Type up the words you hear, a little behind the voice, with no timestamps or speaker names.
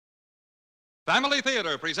Family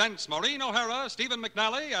Theater presents Maureen O'Hara, Stephen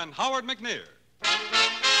McNally, and Howard McNear.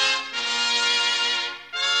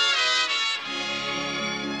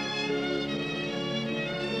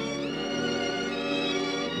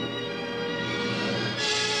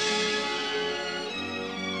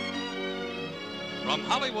 From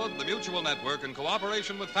Hollywood, the Mutual Network, in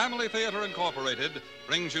cooperation with Family Theater Incorporated,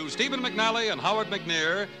 brings you Stephen McNally and Howard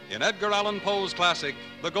McNear in Edgar Allan Poe's classic,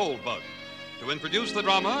 The Gold Bug. To introduce the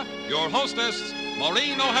drama, your hostess,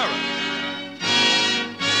 Maureen O'Hara.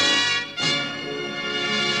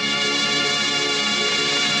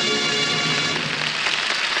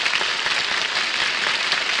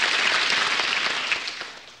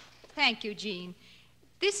 Thank you, Jean.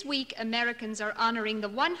 This week, Americans are honoring the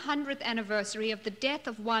 100th anniversary of the death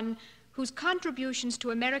of one whose contributions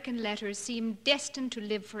to American letters seem destined to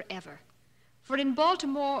live forever. For in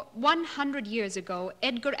Baltimore, 100 years ago,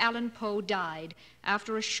 Edgar Allan Poe died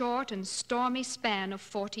after a short and stormy span of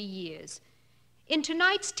 40 years. In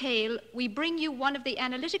tonight's tale, we bring you one of the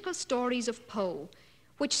analytical stories of Poe,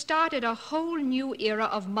 which started a whole new era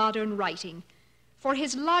of modern writing. For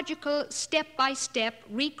his logical, step-by-step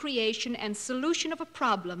recreation and solution of a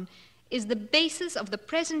problem is the basis of the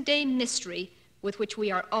present-day mystery with which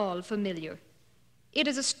we are all familiar. It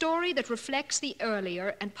is a story that reflects the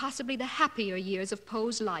earlier and possibly the happier years of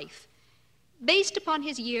Poe's life. Based upon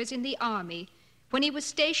his years in the Army, when he was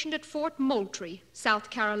stationed at Fort Moultrie, South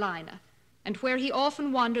Carolina, and where he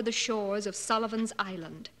often wandered the shores of Sullivan's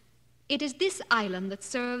Island. It is this island that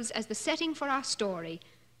serves as the setting for our story,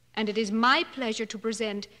 and it is my pleasure to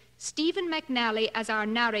present Stephen McNally as our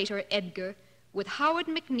narrator, Edgar, with Howard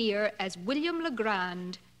McNear as William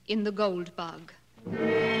Legrand in The Gold Bug.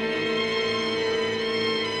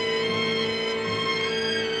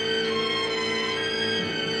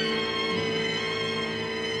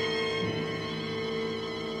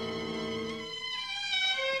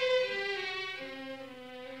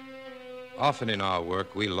 Often in our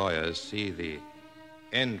work, we lawyers see the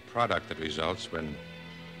end product that results when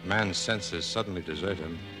man's senses suddenly desert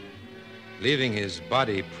him, leaving his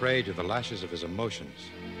body prey to the lashes of his emotions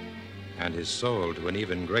and his soul to an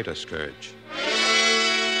even greater scourge.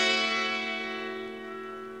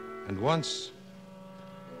 And once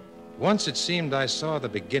it seemed I saw the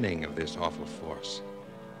beginning of this awful force,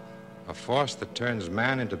 a force that turns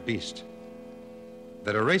man into beast,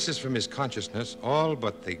 that erases from his consciousness all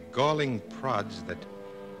but the galling prods that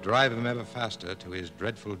drive him ever faster to his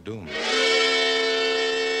dreadful doom.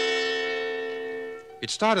 It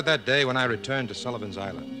started that day when I returned to Sullivan's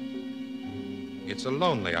Island. It's a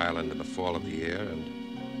lonely island in the fall of the year,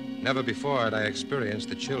 and never before had I experienced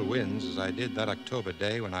the chill winds as I did that October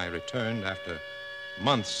day when I returned after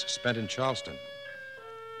months spent in Charleston.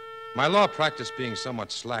 My law practice being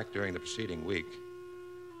somewhat slack during the preceding week,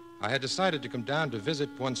 I had decided to come down to visit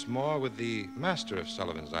once more with the master of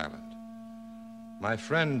Sullivan's Island, my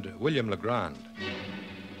friend William Legrand.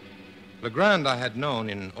 Legrand I had known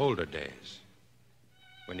in older days,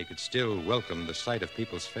 when he could still welcome the sight of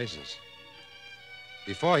people's faces,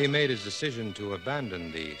 before he made his decision to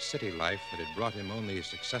abandon the city life that had brought him only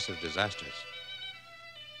successive disasters.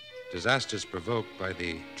 Disasters provoked by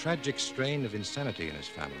the tragic strain of insanity in his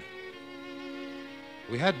family.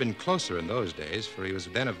 We had been closer in those days, for he was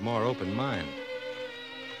then of more open mind.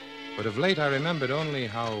 But of late I remembered only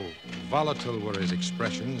how volatile were his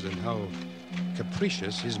expressions and how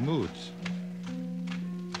capricious his moods.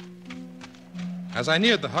 As I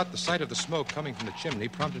neared the hut, the sight of the smoke coming from the chimney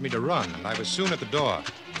prompted me to run, and I was soon at the door.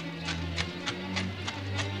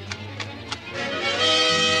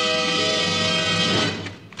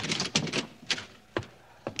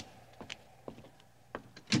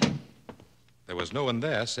 There was no one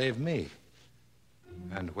there save me.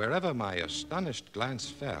 And wherever my astonished glance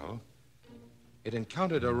fell, it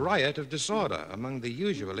encountered a riot of disorder among the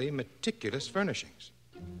usually meticulous furnishings.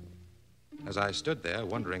 As I stood there,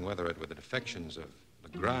 wondering whether it were the defections of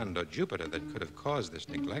Legrand or Jupiter that could have caused this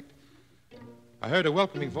neglect, I heard a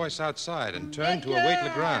welcoming voice outside and turned to await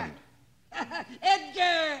Legrand.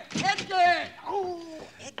 Edgar! Edgar! Oh,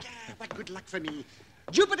 Edgar, what good luck for me.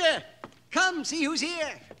 Jupiter, come, see who's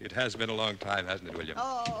here. It has been a long time, hasn't it, William?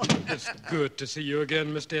 Oh. It's good to see you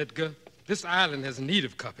again, Mr. Edgar. This island has need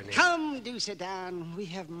of company. Come, do sit down. We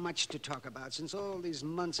have much to talk about since all these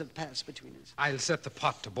months have passed between us. I'll set the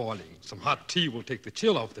pot to boiling. Some hot tea will take the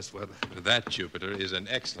chill off this weather. That, Jupiter, is an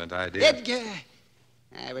excellent idea. Edgar,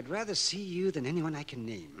 I would rather see you than anyone I can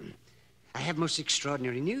name. I have most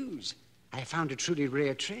extraordinary news. I have found a truly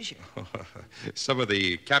rare treasure. Some of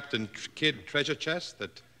the Captain Kidd treasure chest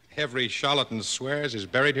that every charlatan swears is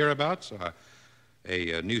buried hereabouts?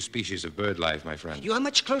 A new species of bird life, my friend. You are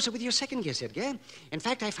much closer with your second guess, Edgar. In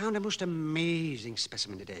fact, I found a most amazing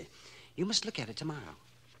specimen today. You must look at it tomorrow.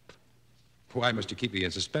 Why must you keep me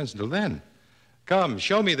in suspense until then? Come,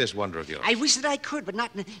 show me this wonder of yours. I wish that I could, but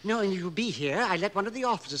not knowing you'll be here, I let one of the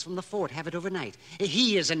officers from the fort have it overnight.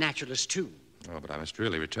 He is a naturalist, too. Oh, but I must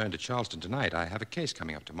really return to Charleston tonight. I have a case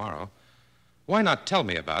coming up tomorrow. Why not tell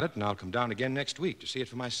me about it, and I'll come down again next week to see it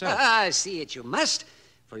for myself. See it you must,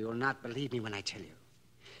 for you'll not believe me when I tell you.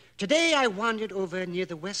 Today I wandered over near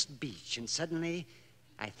the West Beach, and suddenly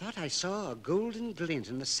I thought I saw a golden glint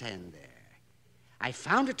in the sand there. I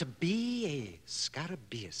found it to be a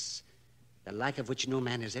scarabaeus, the like of which no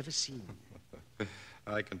man has ever seen.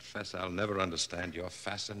 I confess I'll never understand your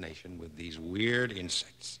fascination with these weird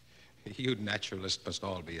insects. You naturalists must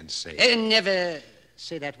all be insane. Never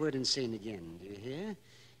say that word insane again, do you hear?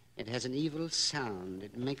 It has an evil sound.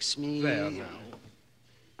 It makes me... There now.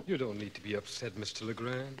 You don't need to be upset, Mr.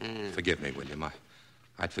 Legrand. Forgive me, William.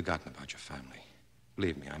 I'd forgotten about your family.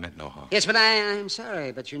 Believe me, I meant no harm. Yes, but I'm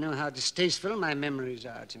sorry, but you know how distasteful my memories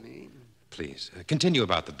are to me. Please, continue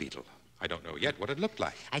about the beetle. I don't know yet what it looked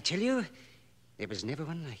like. I tell you, there was never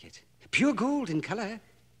one like it. Pure gold in color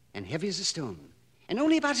and heavy as a stone. And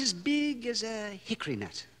only about as big as a hickory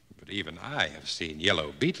nut. But even I have seen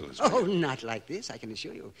yellow beetles. Oh, not like this, I can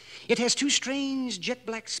assure you. It has two strange jet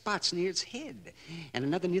black spots near its head and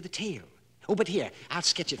another near the tail. Oh, but here, I'll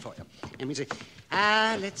sketch it for you. And we say,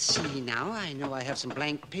 let's see now. I know I have some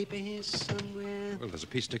blank paper here somewhere. Well, there's a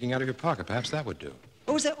piece sticking out of your pocket. Perhaps that would do.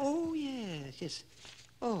 Oh, is that? Oh, yes.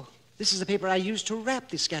 Oh, this is the paper I used to wrap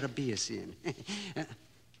the scarabaeus in. Oh,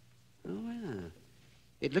 well.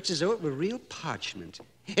 It looks as though it were real parchment.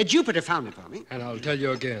 Jupiter found it for me. And I'll tell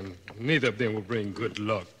you again, neither of them will bring good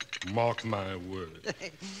luck. Mark my word.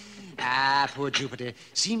 Poor Jupiter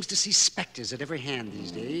seems to see specters at every hand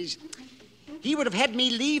these days. He would have had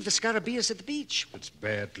me leave the scarabaeus at the beach. It's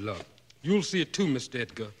bad luck. You'll see it too, Mr.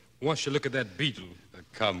 Edgar, once you look at that beetle.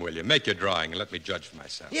 Come, William, make your drawing and let me judge for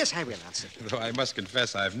myself. Yes, I will, Elsa. Though I must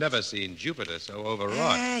confess I've never seen Jupiter so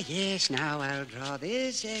overwrought. Yes, now I'll draw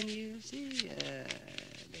this, and you see, there.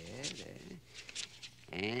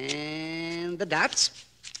 And the dots,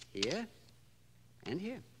 here and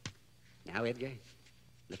here. Now, Edgar,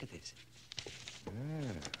 look at this.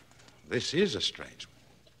 This is a strange one.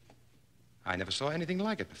 I never saw anything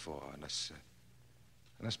like it before, unless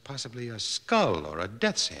possibly a skull or a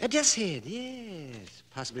death's head. A death's head, yes.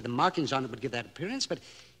 Possibly the markings on it would give that appearance, but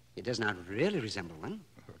it does not really resemble one.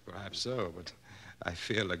 Perhaps so, but I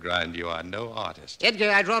fear, Legrand, you are no artist. Edgar,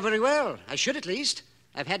 I draw very well. I should at least.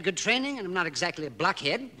 I've had good training, and I'm not exactly a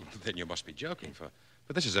blockhead. Then you must be joking, for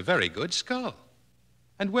this is a very good skull.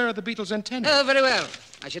 And where are the beetle's antennae? Oh, very well.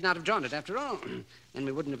 I should not have drawn it after all. Then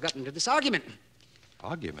we wouldn't have gotten into this argument.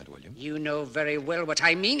 Argument, William? You know very well what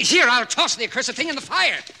I mean. Here, I'll toss the accursed thing in the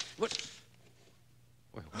fire. What?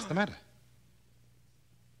 Well, what's the matter?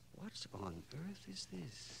 What on earth is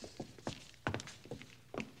this?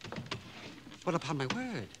 Well, upon my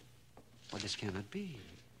word. Well, this cannot be.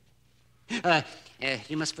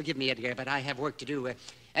 You must forgive me, Edgar, but I have work to do.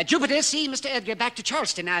 Jupiter, see Mr. Edgar back to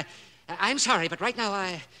Charleston. I'm sorry, but right now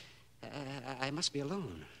I must be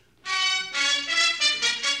alone.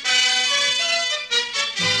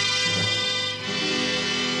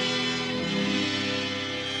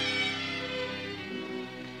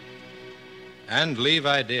 And leave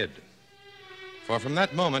I did. For from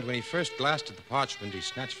that moment when he first glanced at the parchment he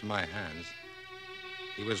snatched from my hands,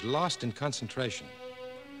 he was lost in concentration.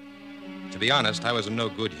 To be honest, I was in no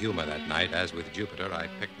good humor that night. As with Jupiter, I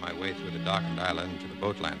picked my way through the darkened island to the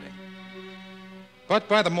boat landing. But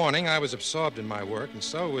by the morning, I was absorbed in my work, and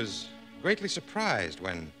so was greatly surprised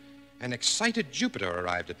when an excited Jupiter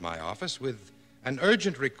arrived at my office with an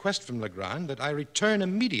urgent request from Legrand that I return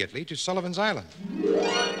immediately to Sullivan's Island.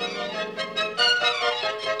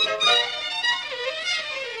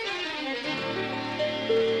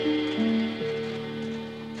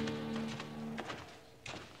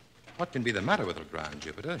 What can be the matter with Legrand,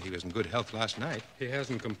 Jupiter? He was in good health last night. He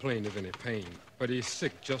hasn't complained of any pain, but he's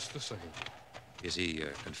sick just the same. Is he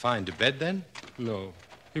confined to bed, then? No,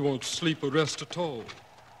 he won't sleep or rest at all.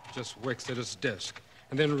 Just works at his desk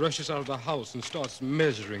and then rushes out of the house and starts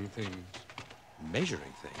measuring things.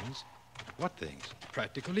 Measuring things? What things?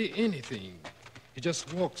 Practically anything. He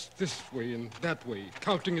just walks this way and that way,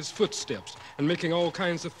 counting his footsteps and making all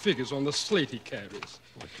kinds of figures on the slate he carries.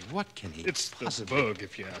 What can he It's possibly... the bug,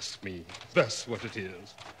 if you ask me. That's what it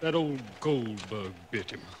is. That old gold bug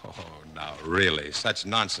bit him. Oh, now, really, such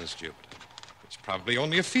nonsense, Jupiter. It's probably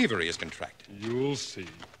only a fever he has contracted. You'll see.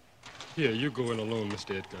 Here, you go in alone,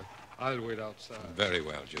 Mr. Edgar. I'll wait outside. Very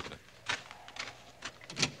well, Jupiter.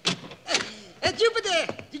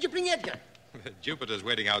 Jupiter! Did you bring Edgar? Jupiter's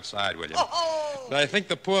waiting outside, William. Oh! But I think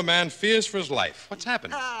the poor man fears for his life. What's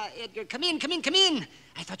happened? Edgar, come in.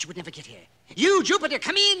 I thought you would never get here. You, Jupiter,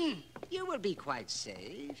 come in. You will be quite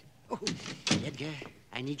safe. Oh, Edgar,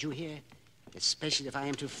 I need you here, especially if I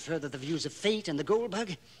am to further the views of fate and the gold bug.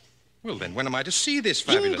 Well, then, when am I to see this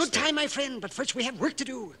fabulous In good thing? time, my friend, but first we have work to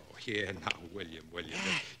do. Oh, here now, William.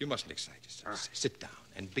 You mustn't excite yourself. Sit down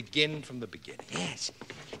and begin from the beginning. Yes.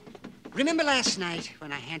 Remember last night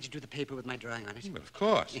when I handed you the paper with my drawing on it? Well, of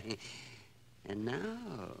course. And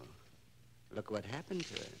now, look what happened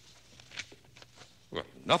to it. Well,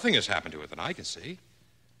 nothing has happened to it that I can see.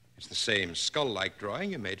 It's the same skull-like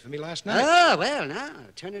drawing you made for me last night. Oh, well, now,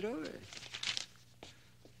 turn it over.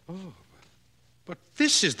 Oh, but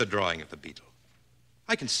this is the drawing of the beetle.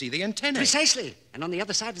 I can see the antennae. Precisely. And on the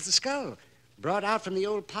other side is the skull, brought out from the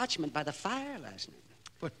old parchment by the fire last night.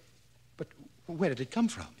 But where did it come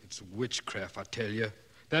from? It's witchcraft, I tell you.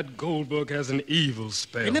 That gold bug has an evil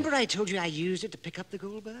spell. Remember I told you I used it to pick up the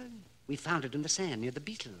gold bug? We found it in the sand near the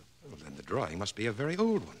beetle. Well, then the drawing must be a very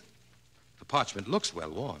old one. The parchment looks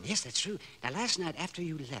well worn. Yes, that's true. Now, last night after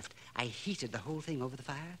you left, I heated the whole thing over the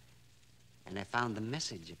fire, and I found the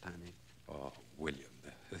message upon it. Oh, William,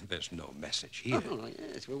 there's no message here. Oh,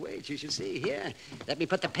 yes. Well, wait. You should see. Here. Let me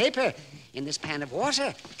put the paper in this pan of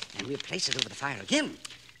water, and we'll place it over the fire again.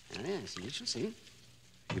 Ah, yes, you shall see.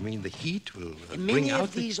 You mean the heat will bring Many out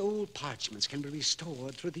of these old parchments can be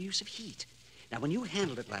restored through the use of heat. Now, when you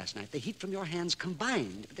handled it last night, the heat from your hands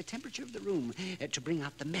combined with the temperature of the room to bring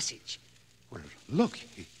out the message. Well, look.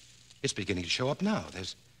 It's beginning to show up now.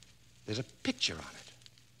 There's a picture on it.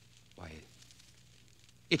 Why,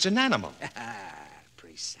 it's an animal.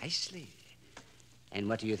 Precisely. And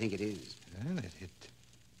what do you think it is? Well,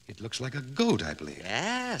 it looks like a goat, I believe.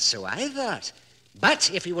 Yeah, so I thought. But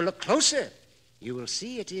if you will look closer, you will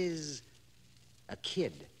see it is a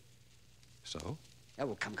kid. So?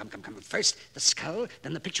 Oh, come. First the skull,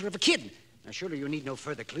 then the picture of a kid. Now, surely you need no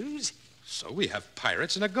further clues. So we have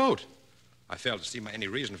pirates and a goat. I fail to see any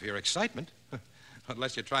reason for your excitement.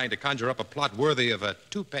 Unless you're trying to conjure up a plot worthy of a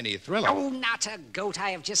two-penny thriller. Oh, not a goat. I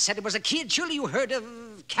have just said it was a kid. Surely you heard of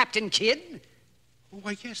Captain Kidd? Oh,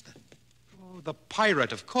 why, yes. The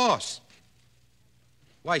pirate, of course.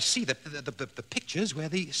 Why, see, the picture's where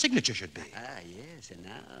the signature should be. Ah, yes, and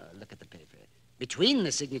now look at the paper. Between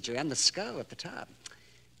the signature and the skull at the top.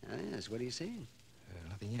 Ah, yes, what are you seeing?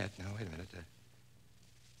 Nothing yet. Now, wait a minute.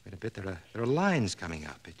 Wait a bit. There are lines coming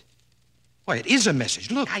up. Why, it is a message.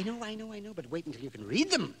 Look. I know, but wait until you can read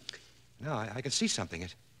them. No, I can see something.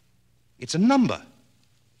 It's a number.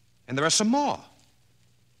 And there are some more.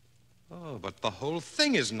 Oh, but the whole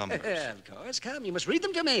thing is numbers. Of course. Come, you must read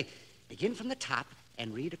them to me. Begin from the top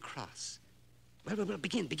and read across. Well,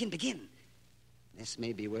 begin. This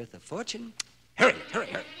may be worth a fortune. Hurry.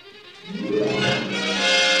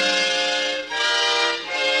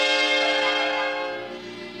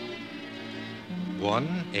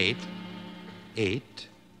 188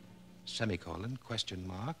 semicolon, question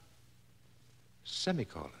mark,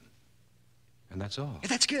 semicolon. And that's all.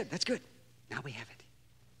 That's good. Now we have it.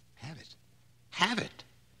 Have it?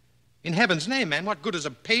 In heaven's name, man, what good is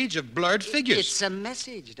a page of blurred figures? It's a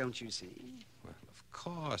message, don't you see? Well, of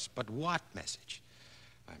course, but what message?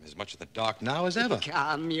 I'm as much in the dark now as ever.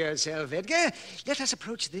 Calm yourself, Edgar. Let us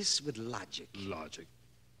approach this with logic. Logic?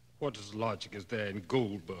 What logic is there in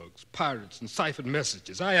gold bugs, pirates, and ciphered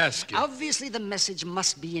messages? I ask you. Obviously, the message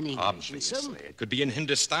must be in English. Obviously. It could be in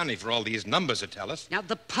Hindustani for all these numbers that tell us. Now,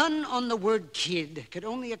 the pun on the word kid could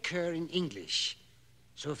only occur in English.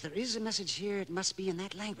 So if there is a message here, it must be in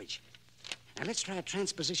that language. Now, let's try a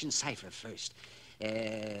transposition cipher first.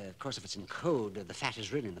 Of course, if it's in code, the fat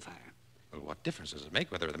is really in the fire. Well, what difference does it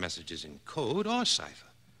make whether the message is in code or cipher?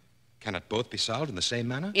 Can it both be solved in the same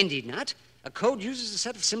manner? Indeed not. A code uses a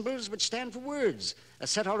set of symbols which stand for words, a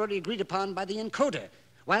set already agreed upon by the encoder,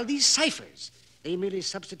 while these ciphers, they merely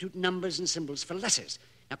substitute numbers and symbols for letters.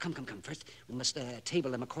 Now, come. First, we must table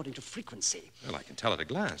them according to frequency. Well, I can tell at a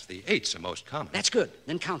glance. The 8's are most common. That's good.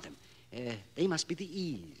 Then count them. They must be the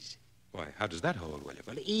E's. Why, how does that hold, William?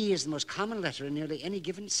 Well, E is the most common letter in nearly any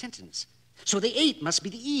given sentence. So the 8 must be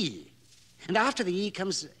the E. And after the E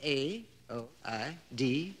comes A, O, I,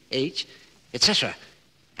 D, H, etc.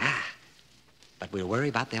 But we'll worry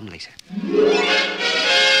about them later.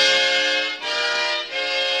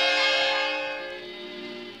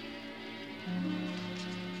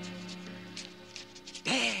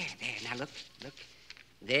 There. Now look.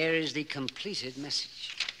 There is the completed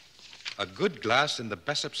message. A good glass in the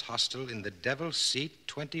Bessop's Hostel in the Devil's Seat,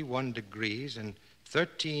 21 degrees and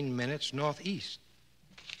 13 minutes northeast.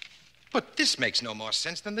 But this makes no more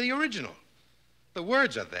sense than the original. The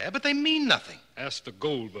words are there, but they mean nothing. Ask the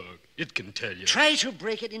Goldberg. It can tell you. Try to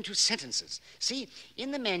break it into sentences. See,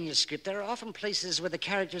 in the manuscript, there are often places where the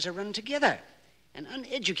characters are run together. An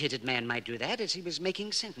uneducated man might do that as he was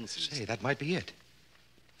making sentences. Say, that might be it.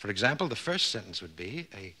 For example, the first sentence would be,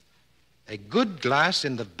 a good glass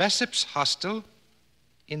in the Bessop's hostel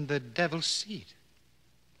in the Devil's Seat.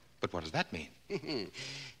 But what does that mean?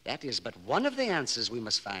 That is but one of the answers we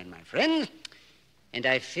must find, my friend. And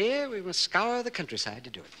I fear we must scour the countryside to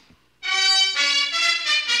do it.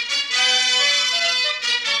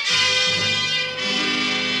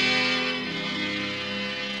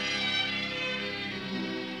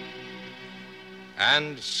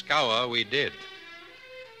 And scour we did.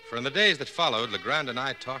 For in the days that followed, Legrand and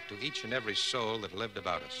I talked to each and every soul that lived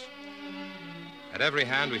about us. At every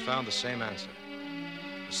hand, we found the same answer.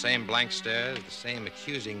 The same blank stares, the same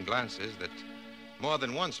accusing glances that more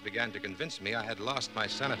than once began to convince me I had lost my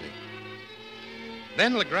sanity.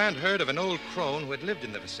 Then Legrand heard of an old crone who had lived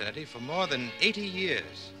in the vicinity for more than 80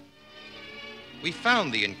 years. We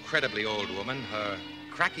found the incredibly old woman, her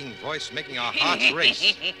cracking voice making our hearts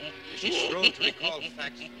race as she strove to recall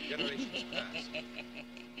facts from generations past.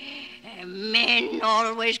 Men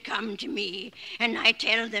always come to me, and I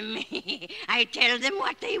tell them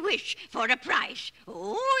what they wish for a price.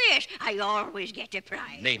 Oh, yes, I always get a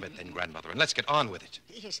price. Name it then, Grandmother, and let's get on with it.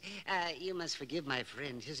 Yes, you must forgive my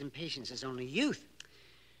friend. His impatience is only youth.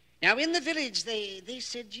 Now, in the village, they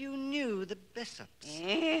said you knew the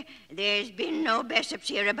Bessops. There's been no Bessops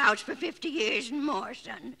hereabouts for 50 years and more,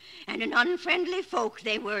 son. And an unfriendly folk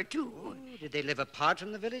they were, too. Oh, did they live apart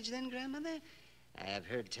from the village then, Grandmother? I have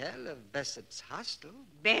heard tell of Bessop's hostel.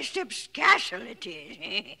 Bessop's castle it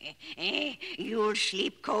is. You'll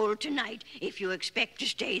sleep cold tonight if you expect to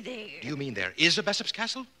stay there. Do you mean there is a Bessop's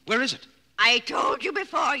castle? Where is it? I told you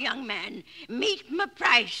before, young man. Meet my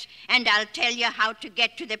price, and I'll tell you how to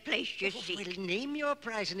get to the place you seek. Well, name your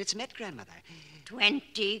price, and it's met, Grandmother.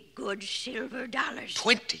 20 good silver dollars.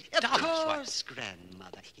 $20? Of course,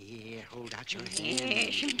 Grandmother. Here, hold out your hand.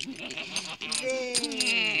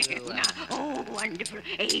 Yes. Now, oh, wonderful.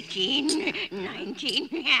 18,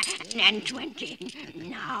 19, and 20.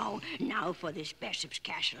 Now for this Bessop's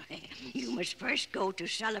castle. You must first go to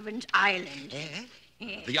Sullivan's Island.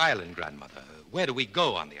 The island, Grandmother. Where do we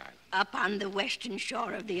go on the island? Up on the western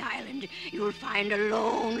shore of the island, you'll find a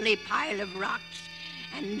lonely pile of rocks.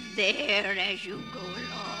 And there, as you go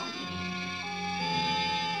along...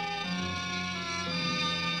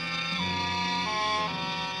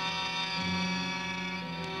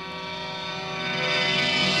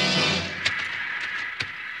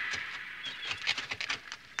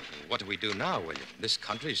 What do we do now, William? This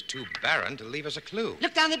country's too barren to leave us a clue.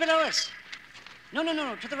 Look down there below us. No,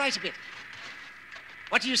 to the right a bit.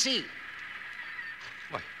 What do you see?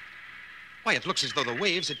 Why, it looks as though the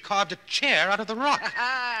waves had carved a chair out of the rock.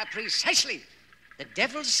 Precisely. The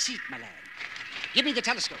Devil's Seat, my lad. Give me the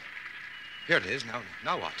telescope. Here it is.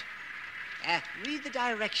 Now what? Read the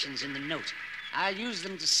directions in the note. I'll use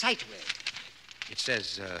them to sight with. It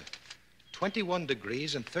says 21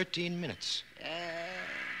 degrees and 13 minutes.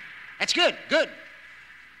 That's good.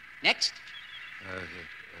 Next.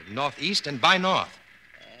 Northeast and by north.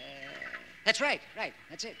 That's right.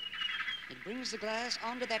 That's it. It brings the glass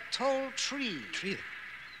onto that tall tree. Tree?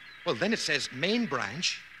 Well, then it says main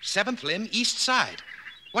branch, 7th limb, east side.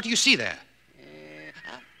 What do you see there?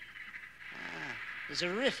 There's a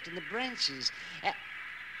rift in the branches.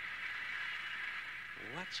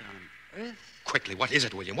 What on earth? Quickly, what is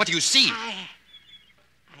it, William? What do you see? I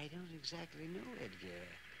don't exactly know, Edgar.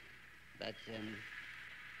 But,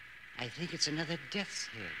 I think it's another death's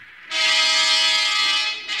head.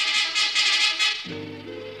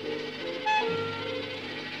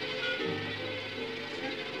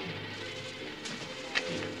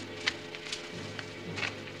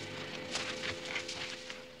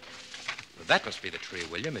 That must be the tree,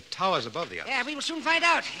 William. It towers above the others. Yeah, we will soon find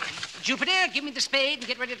out. Jupiter, give me the spade and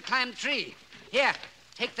get ready to climb the tree. Here,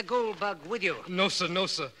 take the gold bug with you. No, sir.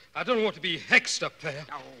 I don't want to be hexed up there.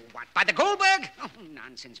 Oh, what, by the Goldberg? Oh,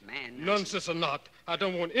 nonsense, man. Nonsense or not, I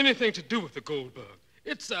don't want anything to do with the Goldberg.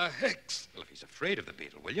 It's a hex. Well, if he's afraid of the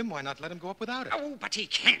beetle, William, why not let him go up without it? Oh, but he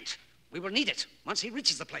can't. We will need it once he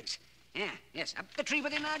reaches the place. Yes, up the tree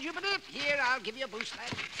with him now, Jupiter. Here, I'll give you a boost,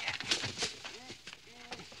 lad.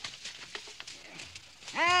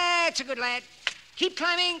 That's a good lad. Keep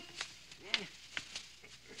climbing.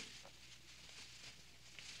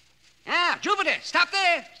 Now, Jupiter, stop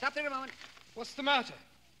there. Stop there a moment. What's the matter?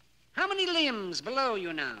 How many limbs below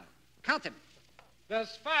you now? Count them.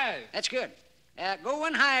 There's 5. That's good. Go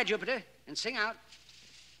one higher, Jupiter, and sing out.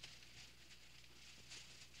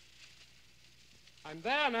 I'm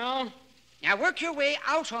there now. Now work your way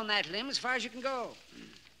out on that limb as far as you can go.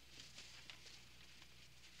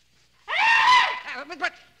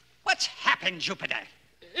 But what's happened, Jupiter?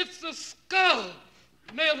 It's the skull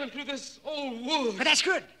nailed into this old wood. But that's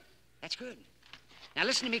good. That's good. Now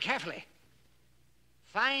listen to me carefully.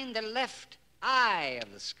 Find the left eye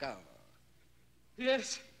of the skull.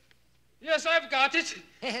 Yes. Yes, I've got it.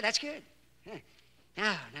 That's good.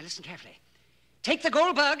 Now listen carefully. Take the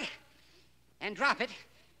gold bug and drop it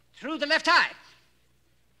through the left eye.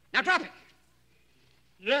 Now drop it.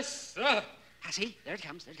 Yes, sir. See, there it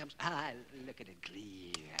comes. Look at it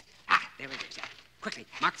clear. There it is. Quickly,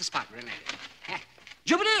 mark the spot.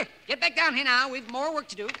 Jupiter, get back down here now. We've more work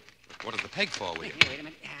to do. What is the peg for, William? Wait a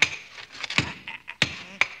minute.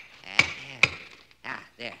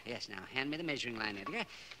 There. Yes, now, hand me the measuring line, Edgar.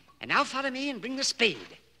 And now follow me and bring the spade.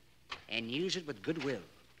 And use it with good will.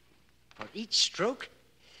 For each stroke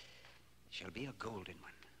shall be a golden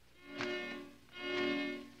one.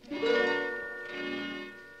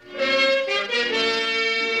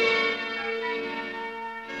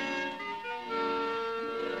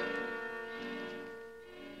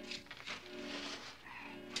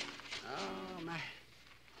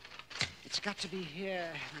 It's got to be here.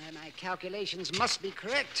 My calculations must be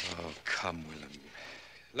correct. Oh, come, William.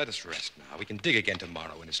 Let us rest now. We can dig again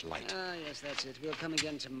tomorrow when it's light. Oh, yes, that's it. We'll come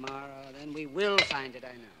again tomorrow. Then we will find it,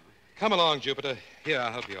 I know. Come along, Jupiter. Here,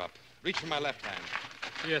 I'll help you up. Reach for my left hand.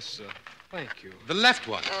 Yes, sir. Thank you. The left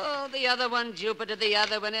one. Oh, the other one, Jupiter, the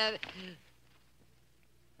other one. Of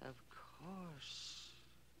course.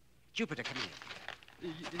 Jupiter, come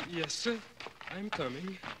here. Yes, sir. I'm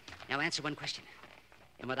coming. Now answer one question.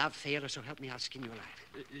 And without fail, or so help me, I'll skin you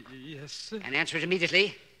alive. Yes, sir. And answer it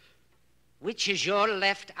immediately. Which is your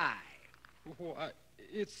left eye? Why,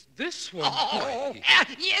 it's this one.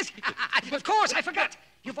 Yes. Of course, I forgot.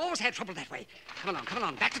 You've always had trouble that way. Come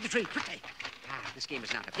along. Back to the tree, quickly. This game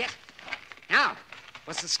is not up yet. Now,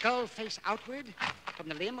 was the skull face outward from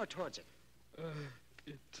the limb or towards it?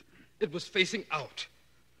 It was facing out.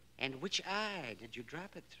 And which eye did you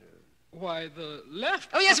drop it through? Why, the left.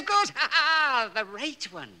 Oh, yes, of course. The right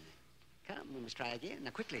one. Come, we must try again.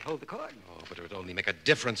 Now, quickly, hold the cord. Oh, but it would only make a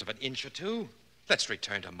difference of an inch or two. Let's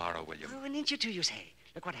return tomorrow, William. Oh, an inch or two, you say?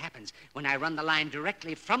 Look what happens when I run the line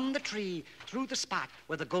directly from the tree through the spot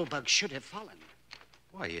where the gold bug should have fallen.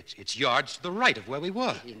 Why, it's yards to the right of where we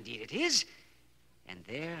were. Indeed it is. And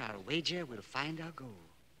there, I'll wager we'll find our gold.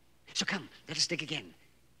 So come, let us dig again.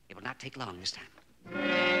 It will not take long this time.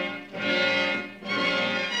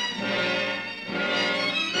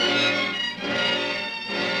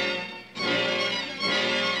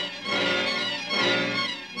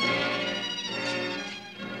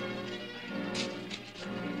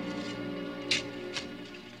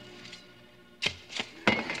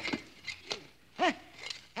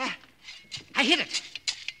 I hit it.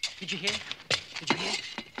 Did you hear?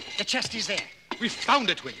 The chest is there. We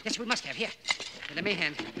found it, William. Yes, we must have. Here. In the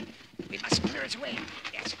Mayhand. We must clear its way.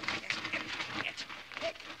 Yes.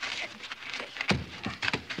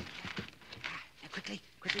 Now,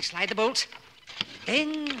 quickly slide the bolts.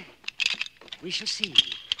 Then we shall see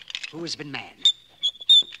who has been mad.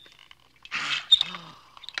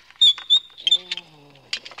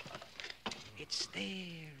 It's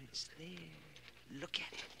there. Look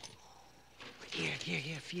at it.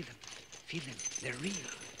 Here, feel them. They're real.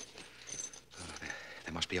 Oh,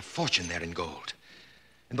 there must be a fortune there in gold.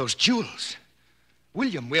 And those jewels.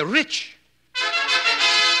 William, we're rich.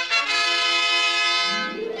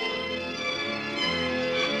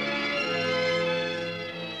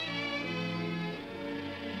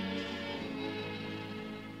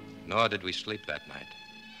 Nor did we sleep that night.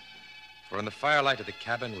 For in the firelight of the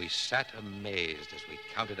cabin, we sat amazed as we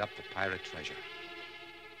counted up the pirate treasure.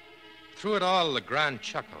 Through it all, Legrand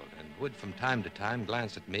chuckled and would from time to time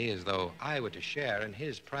glance at me as though I were to share in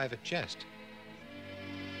his private chest.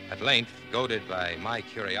 At length, goaded by my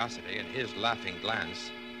curiosity and his laughing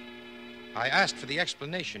glance, I asked for the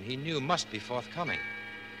explanation he knew must be forthcoming.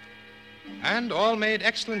 And all made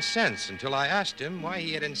excellent sense until I asked him why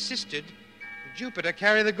he had insisted Jupiter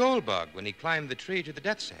carry the gold bug when he climbed the tree to the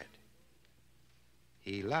death's head.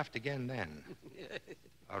 He laughed again then.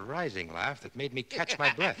 A rising laugh that made me catch my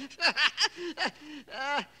breath.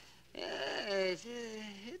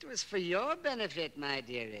 It was for your benefit, my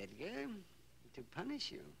dear Edgar, to punish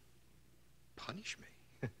you. Punish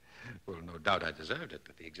me? Well, no doubt I deserved it,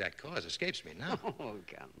 but the exact cause escapes me now. Oh,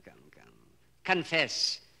 come.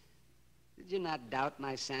 Confess. Did you not doubt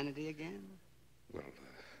my sanity again? Well,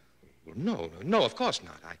 no, of course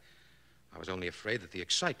not. I was only afraid that the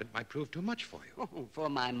excitement might prove too much for you. Oh, for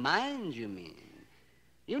my mind, you mean?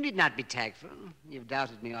 You need not be tactful. You've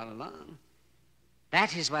doubted me all along.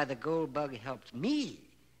 That is why the gold bug helped me.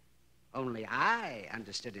 Only I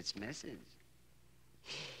understood its message.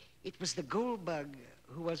 It was the gold bug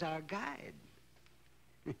who was our guide.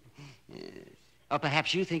 Yes. Or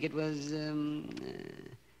perhaps you think it was,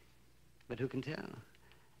 but who can tell?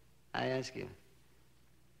 I ask you,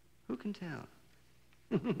 who can tell?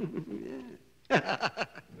 Yeah.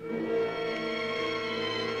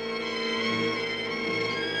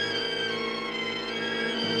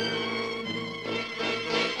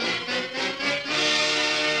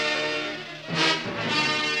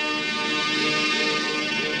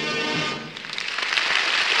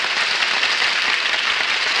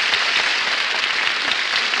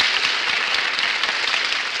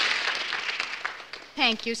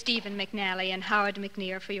 Thank you, Stephen McNally and Howard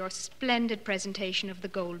McNear, for your splendid presentation of The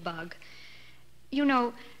Gold Bug. You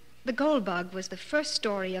know, The Gold Bug was the first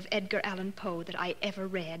story of Edgar Allan Poe that I ever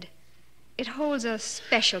read. It holds a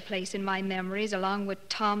special place in my memories, along with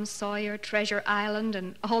Tom Sawyer, Treasure Island,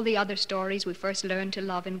 and all the other stories we first learned to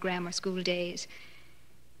love in grammar school days.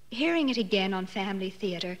 Hearing it again on Family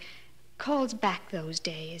Theater calls back those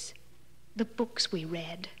days. The books we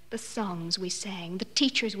read, the songs we sang, the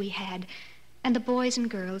teachers we had, and the boys and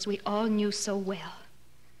girls we all knew so well.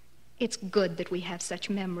 It's good that we have such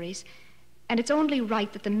memories, and it's only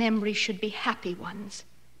right that the memories should be happy ones.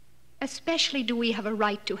 Especially do we have a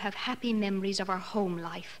right to have happy memories of our home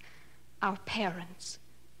life, our parents,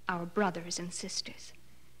 our brothers and sisters.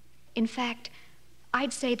 In fact,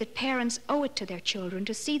 I'd say that parents owe it to their children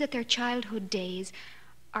to see that their childhood days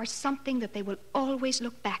are something that they will always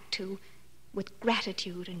look back to with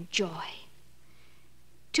gratitude and joy.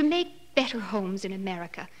 To make better homes in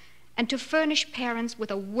America and to furnish parents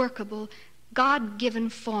with a workable, God-given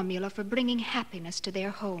formula for bringing happiness to their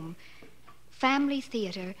home, Family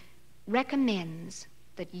Theater recommends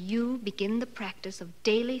that you begin the practice of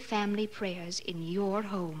daily family prayers in your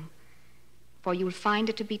home. For you'll find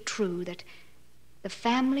it to be true that the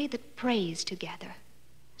family that prays together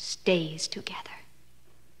stays together.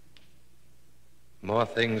 More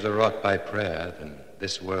things are wrought by prayer than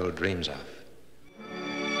this world dreams of.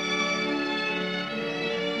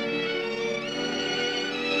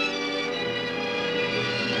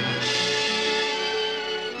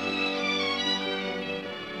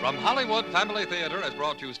 From Hollywood, Family Theater has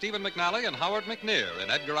brought you Stephen McNally and Howard McNear in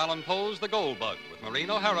Edgar Allan Poe's The Gold Bug, with Maureen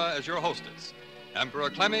O'Hara as your hostess. Emperor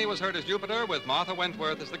Clemmy was heard as Jupiter, with Martha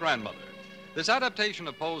Wentworth as the grandmother. This adaptation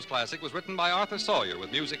of Poe's classic was written by Arthur Sawyer,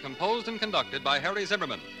 with music composed and conducted by Harry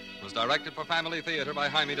Zimmerman. It was directed for Family Theater by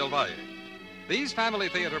Jaime Del Valle. These Family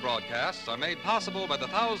Theater broadcasts are made possible by the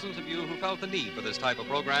thousands of you who felt the need for this type of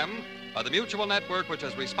program, by the Mutual Network, which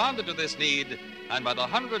has responded to this need, and by the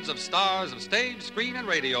hundreds of stars of stage, screen, and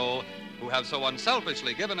radio who have so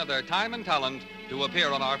unselfishly given of their time and talent to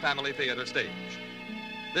appear on our Family Theater stage.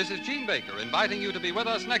 This is Gene Baker inviting you to be with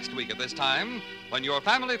us next week at this time when your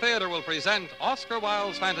Family Theater will present Oscar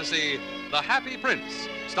Wilde's fantasy, The Happy Prince,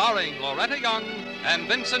 starring Loretta Young and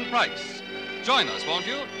Vincent Price. Join us, won't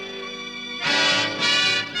you?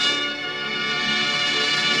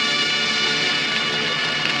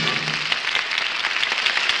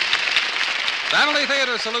 Family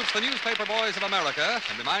Theater salutes the newspaper boys of America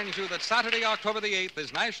and reminds you that Saturday, October the 8th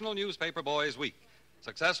is National Newspaper Boys Week.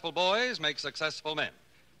 Successful boys make successful men.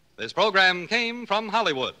 This program came from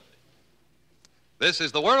Hollywood. This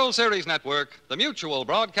is the World Series Network, the Mutual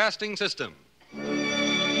Broadcasting System.